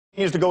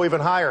Needs to go even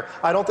higher.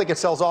 I don't think it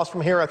sells off from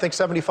here. I think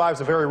 75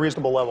 is a very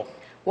reasonable level.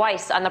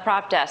 Weiss on the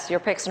prop desk, your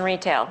picks in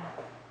retail.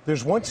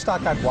 There's one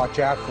stock I'd watch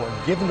out for,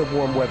 given the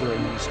warm weather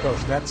in the East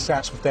Coast. That's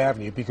Fifth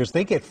Avenue, because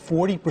they get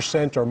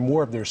 40% or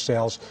more of their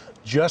sales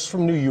just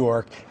from New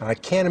York. And I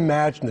can't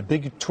imagine the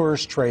big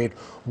tourist trade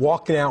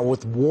walking out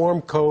with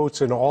warm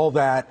coats and all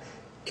that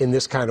in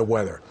this kind of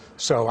weather.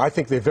 So I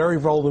think they're very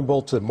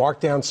vulnerable to the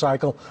markdown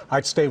cycle.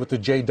 I'd stay with the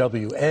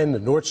JWN, the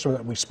Nordstrom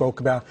that we spoke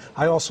about.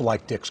 I also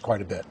like Dick's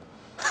quite a bit.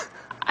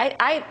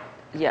 I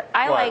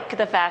like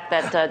the fact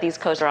that these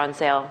coats are on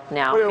sale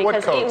now,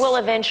 because it will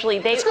eventually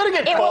get cold.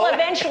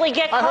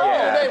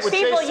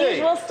 People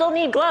will still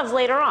need gloves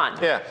later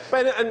on. Yeah,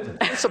 and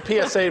it's a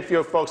PSA for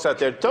you folks out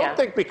there. Don't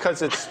think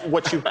because it's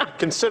what you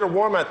consider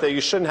warm out there,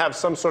 you shouldn't have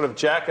some sort of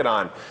jacket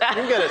on. You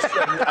can get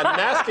a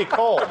nasty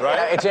cold, right?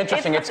 Yeah, it's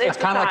interesting. It's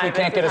kind of like you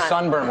can't get a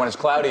sunburn when it's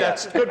cloudy.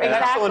 That's good.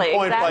 Excellent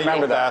point by you,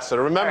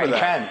 Ambassador. Remember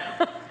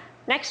that.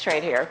 Next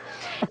trade here.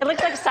 It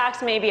looks like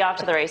stocks may be off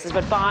to the races,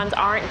 but bonds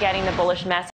aren't getting the bullish message.